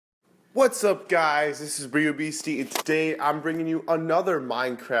What's up, guys? This is Brio Beastie, and today I'm bringing you another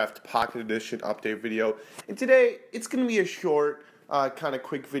Minecraft Pocket Edition update video. And today it's going to be a short, kind of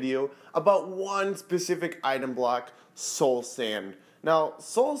quick video about one specific item block, Soul Sand. Now,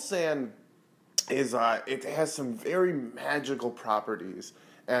 Soul Sand is it has some very magical properties,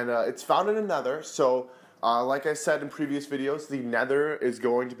 and it's found in the Nether. So, like I said in previous videos, the Nether is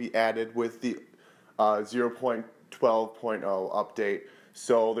going to be added with the 0.12.0 update.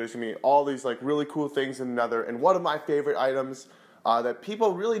 So there's gonna be all these like really cool things in the Nether, and one of my favorite items that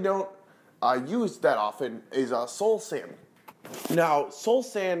people really don't use that often is Soul Sand. Now, Soul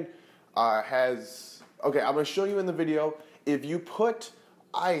Sand has, okay, I'm gonna show you in the video. If you put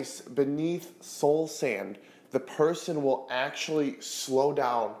ice beneath Soul Sand, the person will actually slow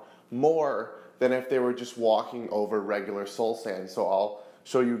down more than if they were just walking over regular Soul Sand. So I'll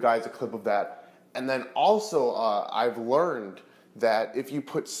show you guys a clip of that. And then also, I've learned that if you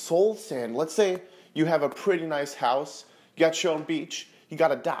put Soul Sand, let's say you have a pretty nice house, you got your own beach, you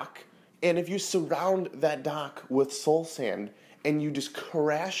got a dock, and if you surround that dock with Soul Sand and you just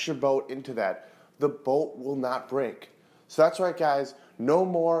crash your boat into that, the boat will not break. So that's right, guys, no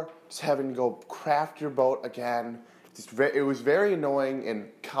more just having to go craft your boat again. It was very annoying in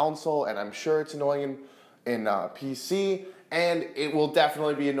console, and I'm sure it's annoying in PC, and it will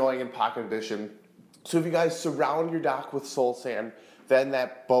definitely be annoying in Pocket Edition. So if you guys surround your dock with Soul Sand, then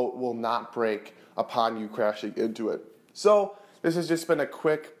that boat will not break upon you crashing into it. So this has just been a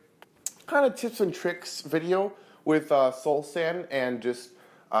quick kind of tips and tricks video with Soul Sand, and just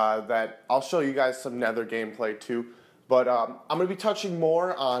that I'll show you guys some Nether gameplay too. But I'm going to be touching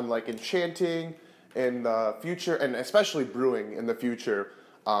more on like enchanting in the future, and especially brewing in the future.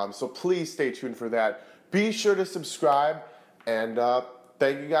 So please stay tuned for that. Be sure to subscribe, and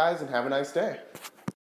thank you guys, and have a nice day.